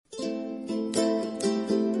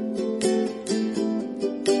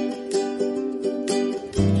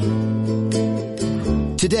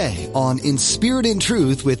today on In Spirit and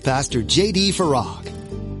Truth with Pastor J.D.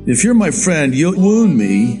 Farag. If you're my friend, you'll wound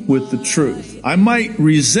me with the truth. I might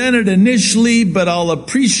resent it initially, but I'll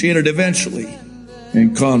appreciate it eventually.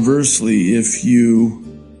 And conversely, if you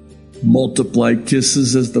multiply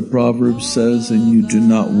kisses, as the proverb says, and you do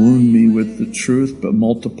not wound me with the truth, but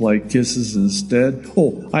multiply kisses instead,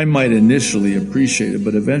 I might initially appreciate it,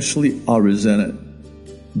 but eventually I'll resent it.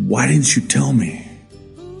 Why didn't you tell me?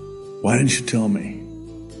 Why didn't you tell me?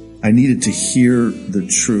 I needed to hear the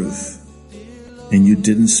truth, and you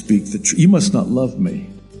didn't speak the truth. You must not love me.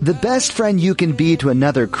 The best friend you can be to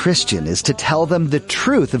another Christian is to tell them the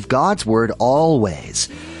truth of God's Word always.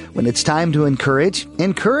 When it's time to encourage,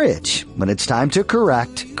 encourage. When it's time to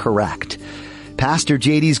correct, correct. Pastor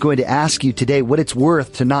JD is going to ask you today what it's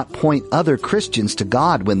worth to not point other Christians to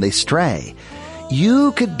God when they stray.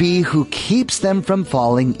 You could be who keeps them from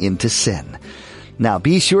falling into sin. Now,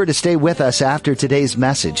 be sure to stay with us after today's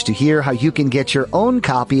message to hear how you can get your own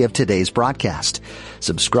copy of today's broadcast.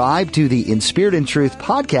 Subscribe to the In Spirit and Truth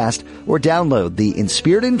podcast or download the In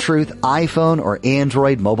Spirit and Truth iPhone or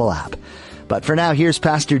Android mobile app. But for now, here's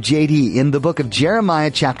Pastor J.D. in the book of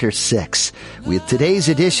Jeremiah chapter 6 with today's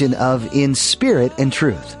edition of In Spirit and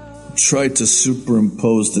Truth. Try to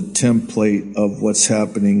superimpose the template of what's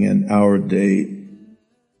happening in our day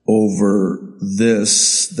over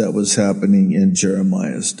this that was happening in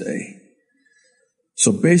Jeremiah's day.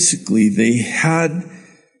 So basically, they had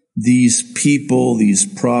these people, these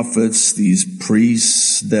prophets, these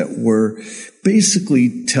priests that were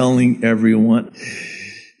basically telling everyone,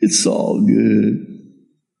 it's all good.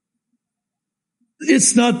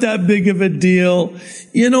 It's not that big of a deal.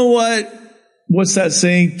 You know what? What's that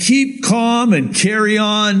saying? Keep calm and carry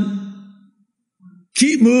on.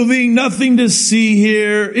 Keep moving. Nothing to see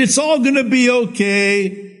here. It's all going to be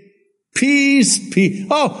okay. Peace, peace.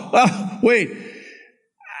 Wait.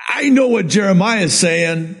 I know what Jeremiah is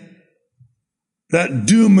saying. That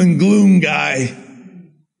doom and gloom guy.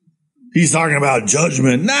 He's talking about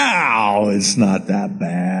judgment. No, it's not that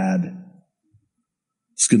bad.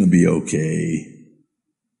 It's going to be okay.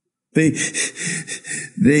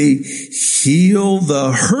 They heal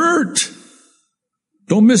the hurt.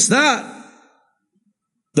 Don't miss that.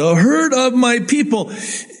 The hurt of my people.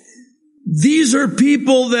 These are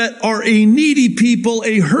people that are a needy people,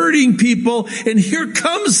 a hurting people. And here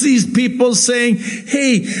comes these people saying,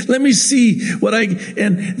 hey, let me see what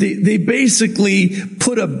and they basically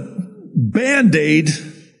put a Band-Aid,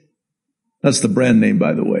 that's the brand name,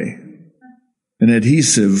 by the way, an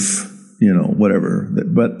adhesive, whatever,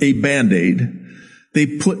 but a Band-Aid.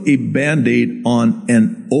 They put a Band-Aid on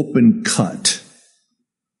an open cut.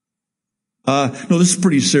 No, this is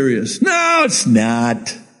pretty serious. No, it's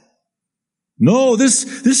not. No, this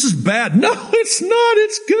is bad. No, it's not.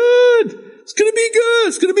 It's good. It's going to be good.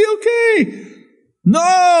 It's going to be okay.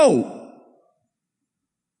 No.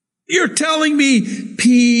 You're telling me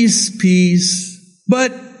peace, peace,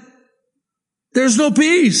 but there's no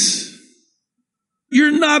peace.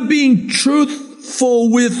 You're not being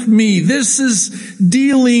truthful with me. This is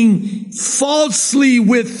dealing falsely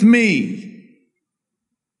with me.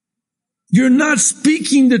 You're not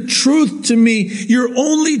speaking the truth to me. You're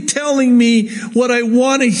only telling me what I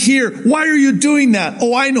want to hear. Why are you doing that?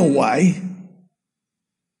 Oh, I know why.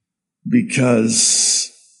 Because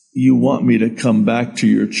you want me to come back to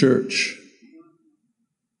your church.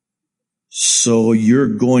 So you're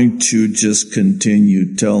going to just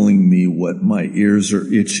continue telling me what my ears are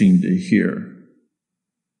itching to hear.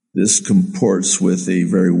 This comports with a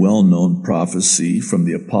very well-known prophecy from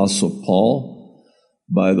the Apostle Paul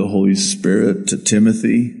by the Holy Spirit to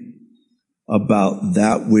Timothy about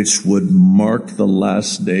that which would mark the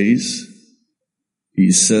last days.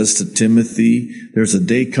 He says to Timothy, there's a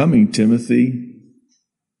day coming, Timothy,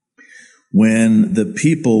 when the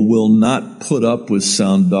people will not put up with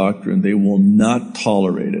sound doctrine. They will not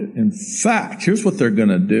tolerate it. In fact, here's what they're going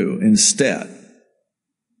to do instead.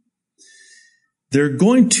 They're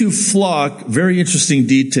going to flock, very interesting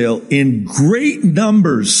detail, in great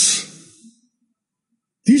numbers.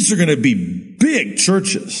 These are going to be big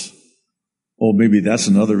churches. Oh, maybe that's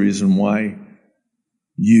another reason why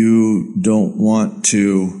you don't want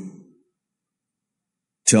to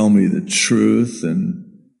tell me the truth and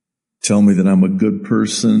tell me that I'm a good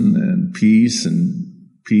person and peace,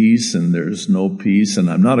 and there's no peace, and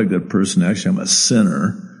I'm not a good person. Actually, I'm a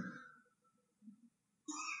sinner.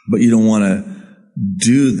 But you don't want to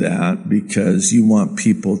do that because you want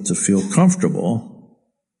people to feel comfortable,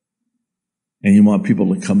 and you want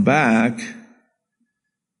people to come back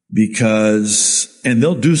and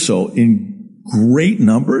they'll do so in great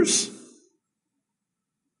numbers.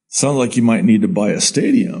 Sounds like you might need to buy a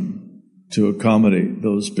stadium to accommodate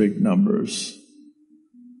those big numbers.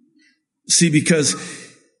 See, because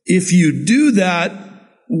if you do that,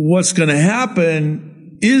 what's going to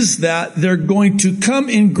happen is that they're going to come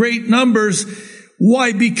in great numbers.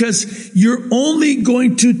 Why? Because you're only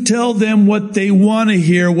going to tell them what they want to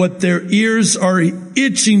hear, what their ears are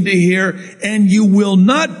itching to hear, and you will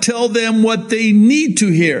not tell them what they need to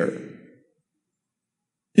hear.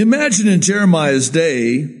 Imagine in Jeremiah's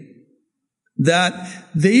day that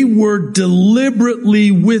they were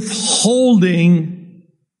deliberately withholding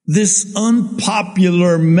this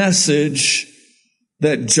unpopular message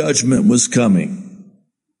that judgment was coming.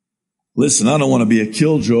 Listen, I don't want to be a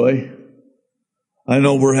killjoy. I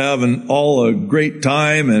know we're having all a great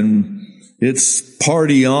time and it's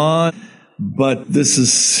party on, but this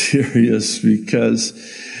is serious because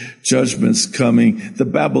judgment's coming. The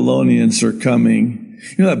Babylonians are coming.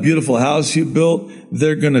 You know that beautiful house you built?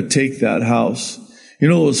 They're going to take that house. You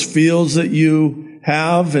know those fields that you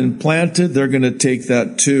have and planted? They're going to take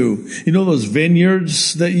that too. You know those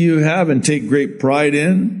vineyards that you have and take great pride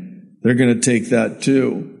in? They're going to take that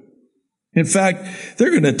too. In fact,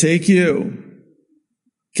 they're going to take you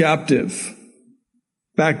captive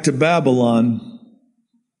back to Babylon,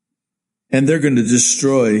 and they're going to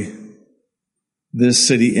destroy this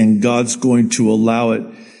city, and God's going to allow it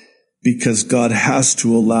because God has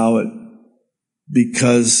to allow it,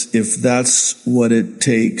 because if that's what it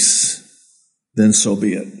takes, then so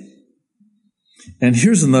be it. And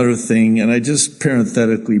here's another thing, and I just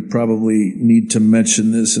parenthetically probably need to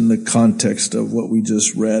mention this in the context of what we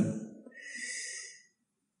just read.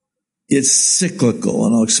 It's cyclical,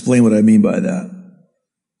 and I'll explain what I mean by that.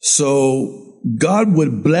 So God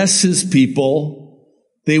would bless his people,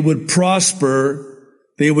 they would prosper,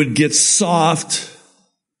 they would get soft,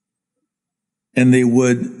 and they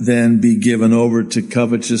would then be given over to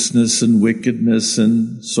covetousness and wickedness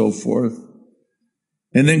and so forth.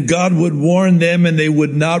 And then God would warn them and they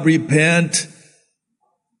would not repent.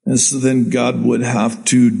 And so then God would have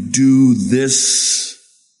to do this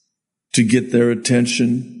to get their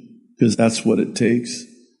attention, because that's what it takes.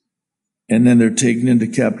 And then they're taken into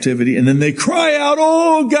captivity. And then they cry out,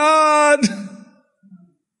 "Oh God!"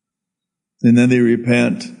 And then they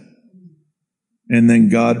repent. And then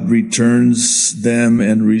God returns them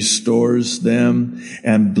and restores them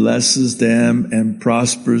and blesses them and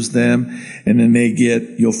prospers them. And then they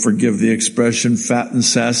get, you'll forgive the expression, fat and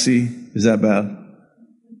sassy. Is that bad?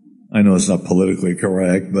 I know it's not politically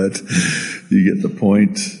correct, but you get the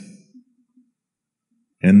point.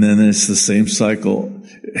 And then it's the same cycle.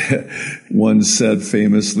 One said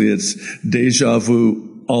famously, it's deja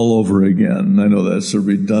vu all over again. I know that's a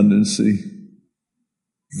redundancy.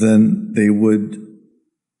 Then they would,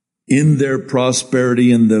 in their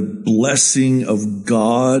prosperity and the blessing of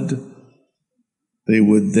God, they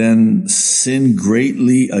would then sin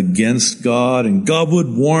greatly against God, and God would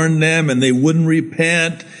warn them and they wouldn't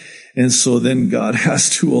repent. And so then God has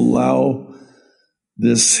to allow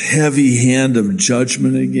this heavy hand of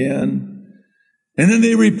judgment again. And then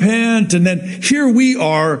they repent, and then here we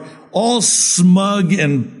are, all smug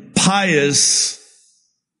and pious,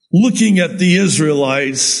 looking at the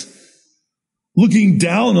Israelites, looking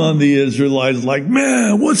down on the Israelites like,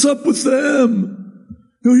 man, what's up with them?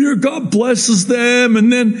 You know, here God blesses them,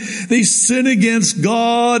 and then they sin against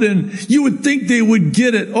God, and you would think they would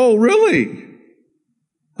get it. Oh, really?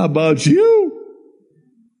 How about you?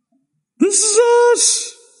 This is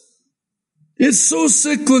us. It's so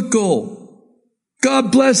cyclical.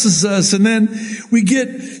 God blesses us, and then we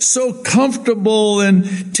get so comfortable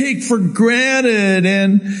and take for granted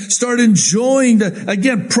and start enjoying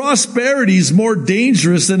again, prosperity is more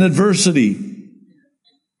dangerous than adversity.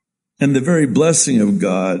 And the very blessing of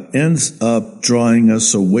God ends up drawing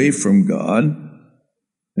us away from God.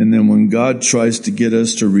 And then when God tries to get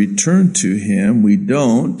us to return to him, we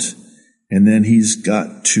don't. And then he's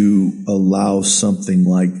got to allow something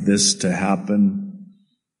like this to happen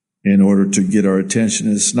in order to get our attention.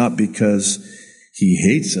 It's not because he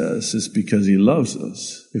hates us, it's because he loves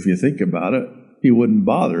us. If you think about it, he wouldn't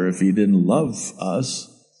bother if he didn't love us.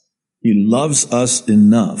 He loves us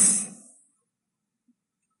enough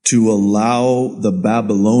to allow the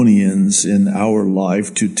Babylonians in our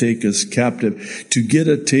life to take us captive, to get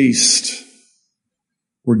a taste.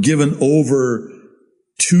 We're given over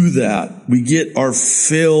to that. We get our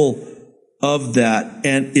fill of that,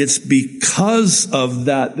 and it's because of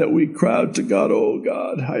that that we cry out to God, "Oh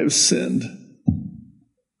God, I have sinned."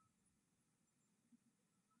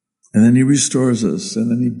 And then he restores us, and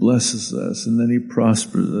then he blesses us, and then he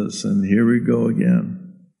prospers us, and here we go again.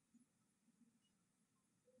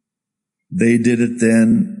 They did it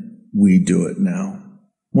then, we do it now.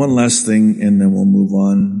 One last thing, and then we'll move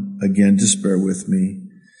on. Again, just bear with me.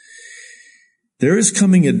 There is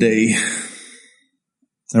coming a day,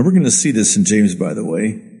 and we're going to see this in James, by the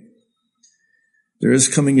way. There is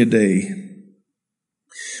coming a day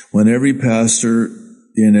when every pastor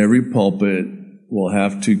in every pulpit will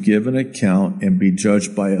have to give an account and be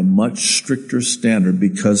judged by a much stricter standard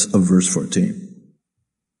because of verse 14.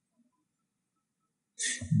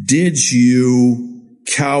 Did you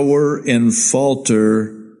cower and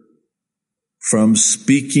falter from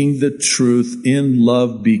speaking the truth in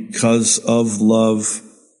love because of love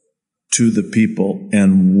to the people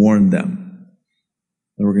and warn them?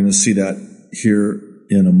 And we're going to see that here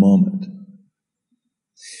in a moment.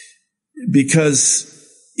 Because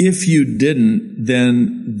if you didn't,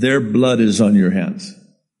 then their blood is on your hands.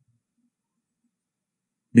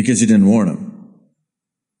 Because you didn't warn them.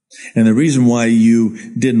 And the reason why you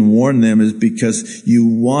didn't warn them is because you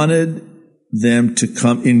wanted them to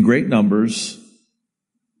come in great numbers,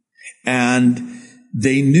 and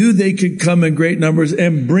they knew they could come in great numbers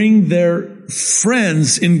and bring their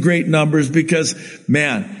friends in great numbers because,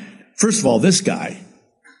 man, first of all, this guy,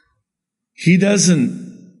 he doesn't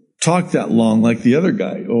talk that long like the other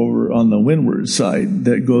guy over on the windward side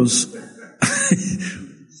that goes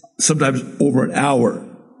sometimes over an hour.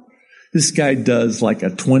 This guy does like a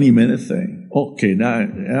 20-minute thing. Okay, now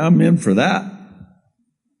I'm in for that.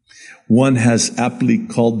 One has aptly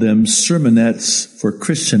called them sermonettes for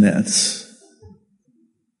Christianettes.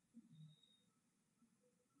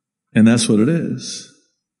 And that's what it is.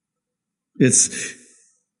 It's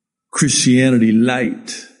Christianity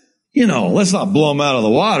light. You know, let's not blow them out of the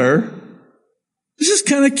water. Let's just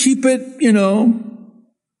kind of keep it,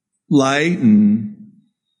 light, and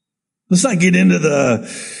let's not get into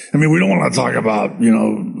we don't want to talk about,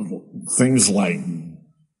 things like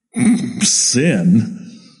sin.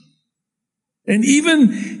 And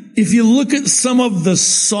even if you look at some of the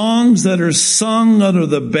songs that are sung under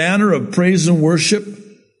the banner of praise and worship,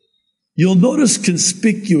 you'll notice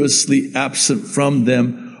conspicuously absent from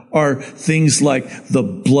them are things like the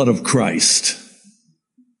blood of Christ,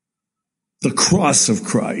 the cross of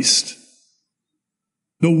Christ,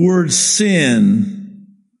 the word sin,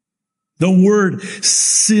 the word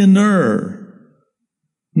sinner.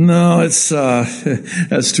 No, it's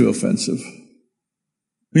that's too offensive.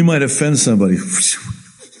 We might offend somebody.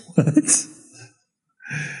 What?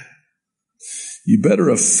 You better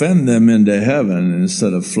offend them into heaven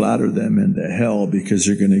instead of flatter them into hell, because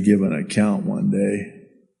you're going to give an account one day.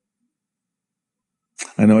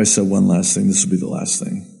 I know I said one last thing. This will be the last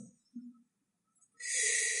thing.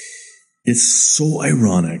 It's so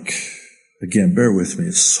ironic. Again, bear with me.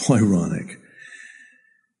 It's so ironic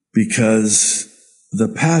because the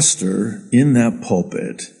pastor in that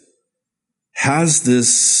pulpit has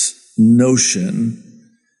this notion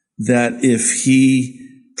that if he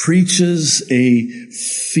preaches a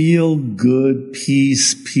feel-good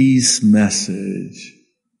peace message,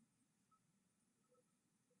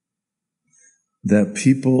 that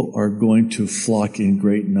people are going to flock in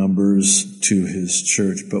great numbers to his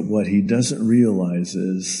church. But what he doesn't realize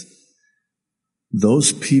is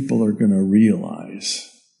those people are going to realize,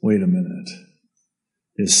 wait a minute,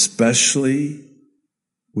 especially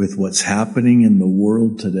with what's happening in the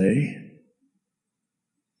world today,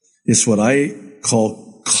 it's what I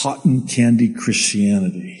call cotton candy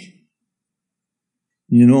Christianity.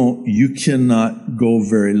 You cannot go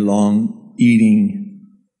very long eating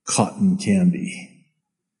cotton candy.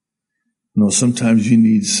 Sometimes you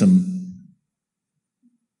need some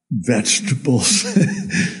vegetables,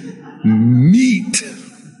 meat.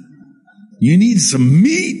 You need some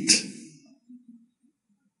meat.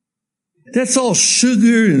 That's all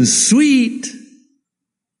sugar and sweet.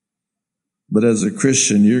 But as a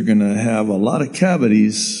Christian, you're going to have a lot of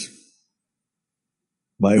cavities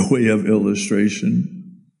by way of illustration.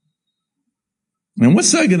 And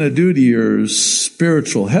what's that going to do to your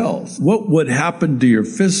spiritual health? What would happen to your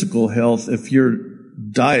physical health if your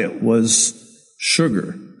diet was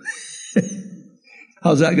sugar?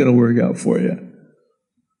 How's that going to work out for you?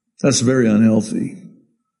 That's very unhealthy.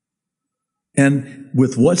 And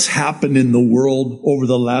with what's happened in the world over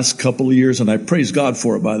the last couple of years, and I praise God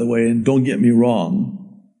for it, by the way, and don't get me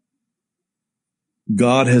wrong,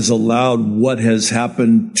 God has allowed what has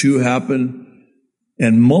happened to happen,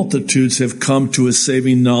 and multitudes have come to a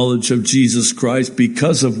saving knowledge of Jesus Christ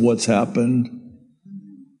because of what's happened.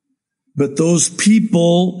 But those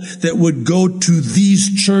people that would go to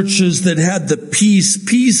these churches that had the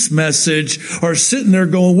peace message are sitting there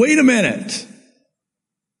going, wait a minute.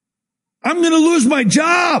 I'm going to lose my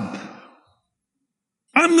job.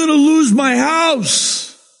 I'm going to lose my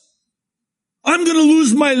house. I'm going to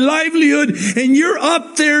lose my livelihood, and you're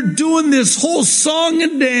up there doing this whole song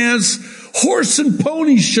and dance, horse and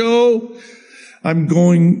pony show. I'm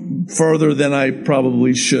going farther than I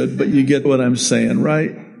probably should, but you get what I'm saying,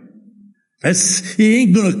 right? He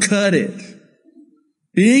ain't going to cut it.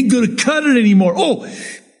 He ain't going to cut it anymore.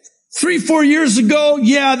 3-4 years ago,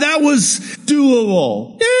 yeah, that was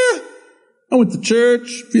doable. Yeah, I went to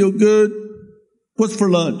church, feel good. What's for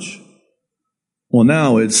lunch? Well,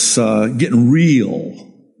 now it's getting real.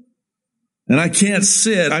 And I can't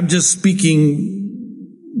sit. I'm just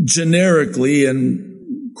speaking generically,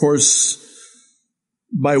 and of course,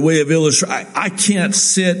 by way of illustration, I can't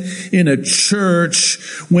sit in a church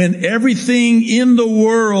when everything in the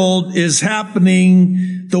world is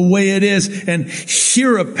happening the way it is and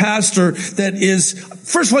hear a pastor that is,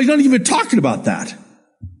 first of all, he's not even talking about that.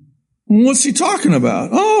 What's he talking about?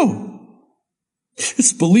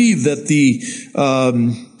 It's believed that the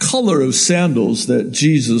color of sandals that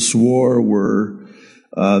Jesus wore were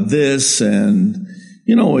this, and,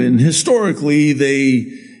 and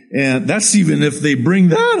historically and that's even if they bring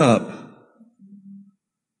that up.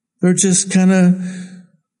 They're just kind of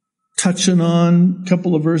touching on a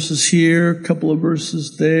couple of verses here, a couple of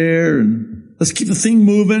verses there, and let's keep the thing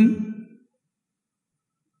moving.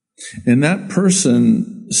 And that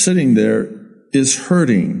person sitting there is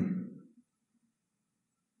hurting.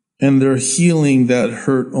 And they're healing that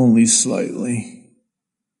hurt only slightly.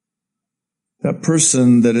 That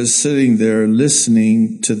person that is sitting there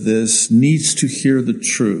listening to this needs to hear the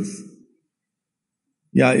truth.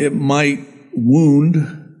 Yeah, it might wound,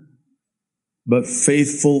 but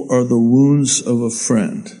faithful are the wounds of a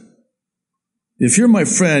friend. If you're my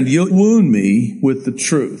friend, you'll wound me with the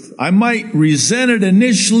truth. I might resent it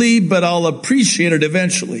initially, but I'll appreciate it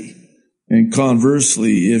eventually. And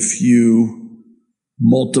conversely, if you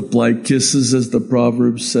multiply kisses, as the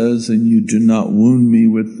proverb says, and you do not wound me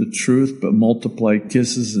with the truth, but multiply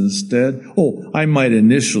kisses instead. I might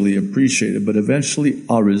initially appreciate it, but eventually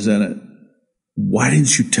I'll resent it. Why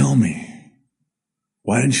didn't you tell me?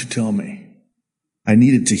 Why didn't you tell me? I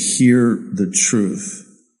needed to hear the truth,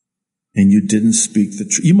 and you didn't speak the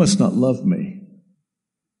truth. You must not love me.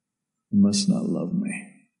 You must not love me.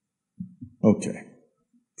 Okay.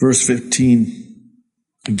 Verse 15.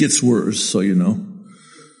 It gets worse, so you know.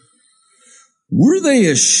 Were they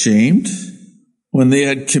ashamed when they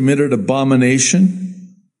had committed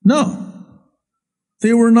abomination? No.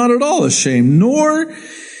 They were not at all ashamed, nor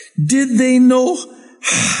did they know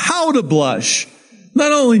how to blush.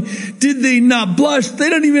 Not only did they not blush, they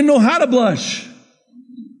don't even know how to blush.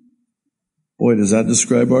 Boy, does that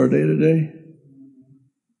describe our day today?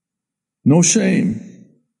 No shame.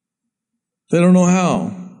 They don't know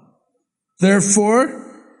how.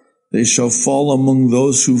 Therefore, they shall fall among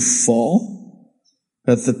those who fall.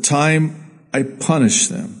 At the time I punish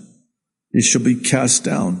them, they shall be cast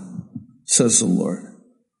down, says the Lord.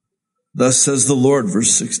 Thus says the Lord, verse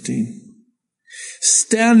 16.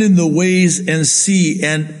 Stand in the ways and see,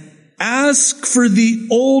 and ask for the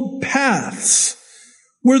old paths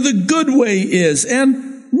where the good way is,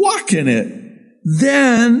 and walk in it.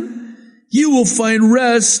 Then you will find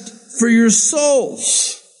rest for your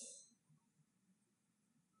souls.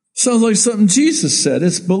 Sounds like something Jesus said.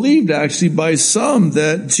 It's believed actually by some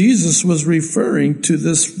that Jesus was referring to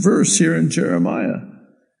this verse here in Jeremiah.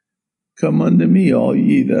 Come unto me, all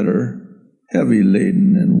ye that are heavy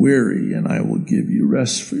laden and weary, and I will give you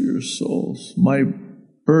rest for your souls. My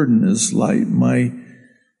burden is light, my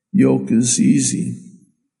yoke is easy.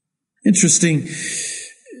 Interesting.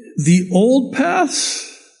 The old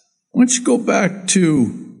paths, why don't you go back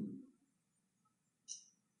to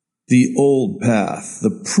the old path,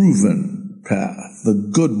 the proven path, the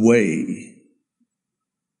good way.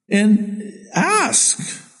 And ask,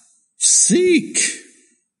 seek,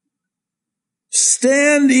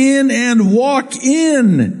 stand in and walk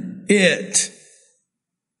in it.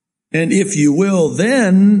 And if you will,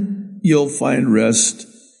 then you'll find rest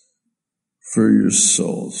for your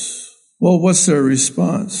souls. Well, what's their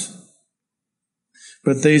response?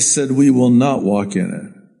 But they said, we will not walk in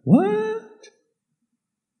it. What?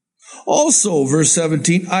 Also, verse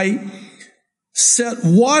 17, I set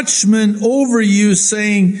watchmen over you,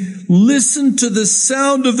 saying, listen to the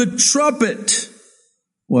sound of the trumpet.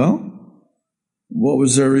 Well, what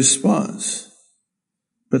was their response?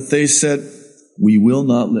 But they said, we will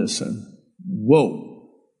not listen. Whoa.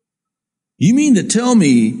 You mean to tell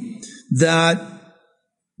me that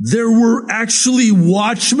there were actually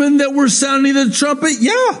watchmen that were sounding the trumpet?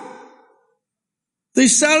 Yeah. They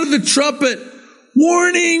sounded the trumpet.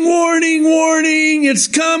 Warning, warning, warning. It's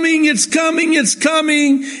coming, it's coming, it's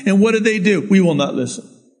coming. And what did they do? We will not listen.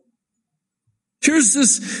 here's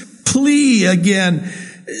this plea again.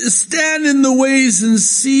 Stand in the ways and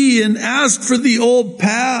see and ask for the old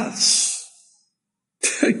paths.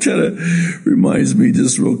 That kind of reminds me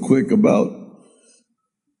just real quick about,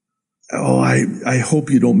 I hope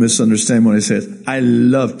you don't misunderstand when I say it. I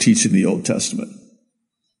love teaching the Old Testament.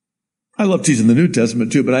 I love teaching the New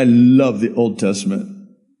Testament too, but I love the Old Testament.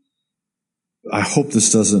 I hope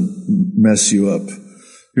this doesn't mess you up.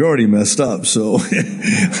 You're already messed up, so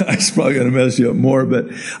it's probably going to mess you up more, but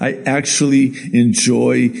I actually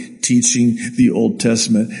enjoy teaching the Old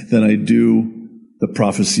Testament than I do the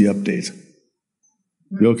prophecy update.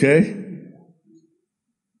 You okay?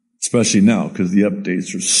 Especially now, because the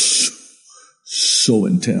updates are so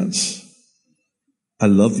intense. I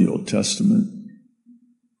love the Old Testament.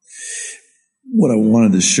 What I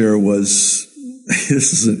wanted to share was,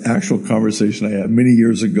 this is an actual conversation I had many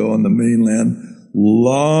years ago on the mainland,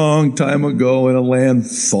 long time ago in a land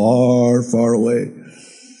far, far away.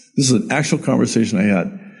 This is an actual conversation I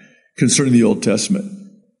had concerning the Old Testament.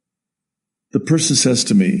 The person says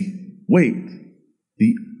to me, wait,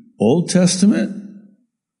 the Old Testament?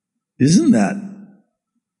 Isn't that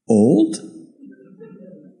old?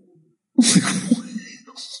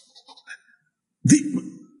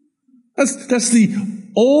 That's the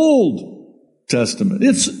Old Testament.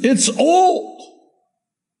 It's old.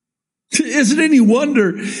 Is it any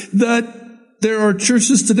wonder that there are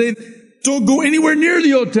churches today that don't go anywhere near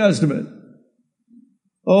the Old Testament?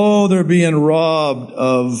 Oh, they're being robbed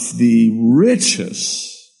of the riches.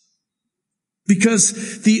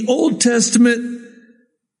 Because the Old Testament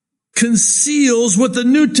conceals what the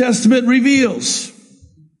New Testament reveals.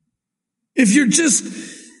 If you're just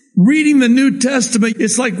reading the New Testament,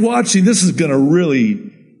 it's like watching, this is going to really,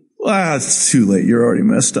 it's too late, you're already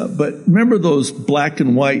messed up. But remember those black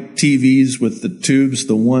and white TVs with the tubes,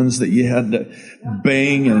 the ones that you had to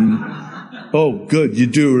bang and, oh good, you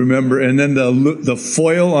do remember. And then the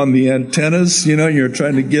foil on the antennas, you're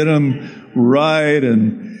trying to get them right.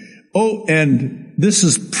 And this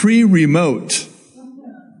is pre-remote.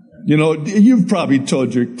 You've probably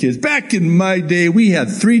told your kids, back in my day, we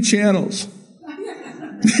had 3 channels.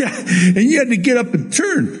 And you had to get up and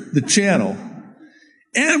turn the channel.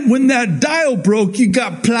 And when that dial broke, you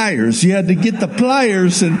got pliers. You had to get the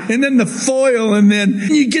pliers and then the foil, and then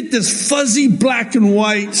you get this fuzzy black and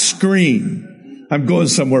white screen. I'm going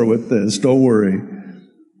somewhere with this, don't worry.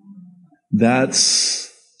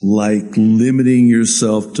 That's like limiting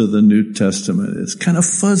yourself to the New Testament. It's kind of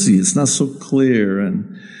fuzzy. It's not so clear.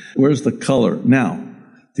 And where's the color? Now,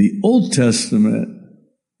 the Old Testament,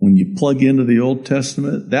 when you plug into the Old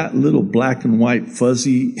Testament, that little black and white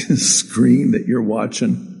fuzzy screen that you're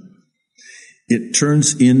watching, it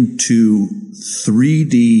turns into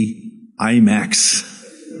 3D IMAX.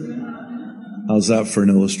 How's that for an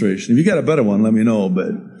illustration? If you got a better one, let me know.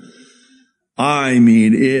 But I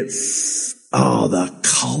mean, the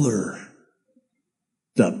color,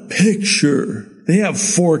 the picture. They have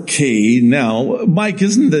 4K now. Mike,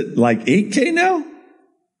 isn't it like 8K now?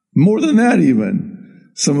 More than that even.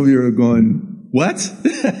 Some of you are going, what?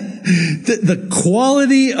 The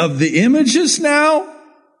quality of the images now,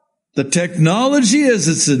 the technology as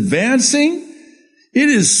it's advancing, it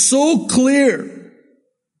is so clear.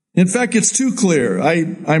 In fact, it's too clear.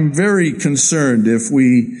 I'm very concerned if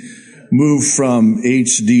we move from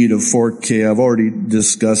HD to 4K. I've already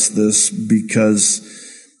discussed this because,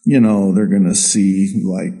 they're going to see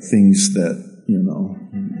like things that,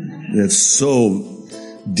 it's so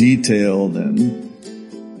detailed and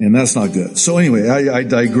that's not good. So anyway, I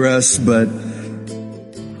digress, but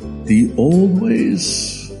the old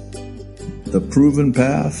ways, the proven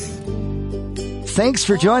path. Thanks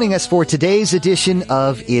for joining us for today's edition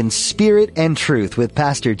of In Spirit and Truth with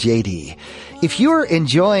Pastor JD. If you're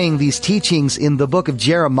enjoying these teachings in the book of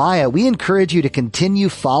Jeremiah, we encourage you to continue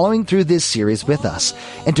following through this series with us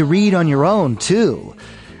and to read on your own too.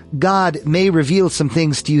 God may reveal some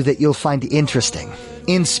things to you that you'll find interesting.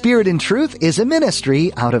 In Spirit and Truth is a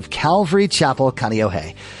ministry out of Calvary Chapel,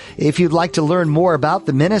 Kaneohe. If you'd like to learn more about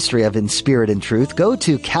the ministry of In Spirit and Truth, go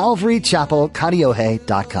to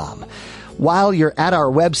calvarychapelkaneohe.com. While you're at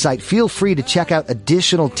our website, feel free to check out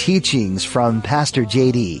additional teachings from Pastor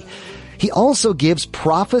JD. He also gives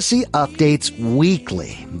prophecy updates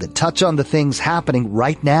weekly that touch on the things happening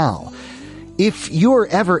right now. If you're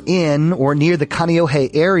ever in or near the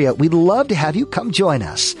Kaneohe area, we'd love to have you come join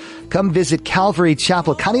us. Come visit Calvary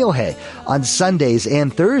Chapel Kaneohe on Sundays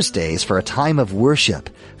and Thursdays for a time of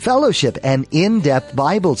worship, fellowship, and in-depth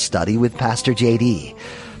Bible study with Pastor JD.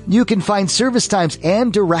 You can find service times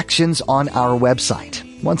and directions on our website.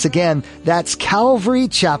 Once again, that's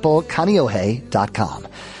calvarychapelkaneohe.com.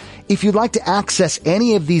 If you'd like to access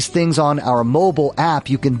any of these things on our mobile app,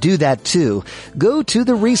 you can do that too. Go to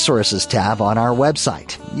the Resources tab on our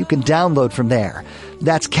website. You can download from there.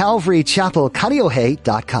 That's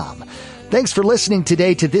CalvaryChapelKaneohe.com. Thanks for listening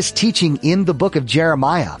today to this teaching in the book of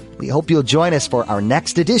Jeremiah. We hope you'll join us for our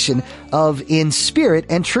next edition of In Spirit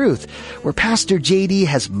and Truth, where Pastor JD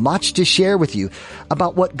has much to share with you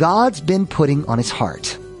about what God's been putting on his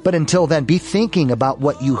heart. But until then, be thinking about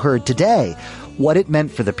what you heard today, what it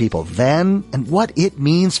meant for the people then, and what it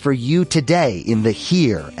means for you today in the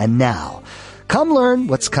here and now. Come learn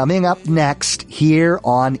what's coming up next here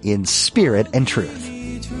on In Spirit and Truth.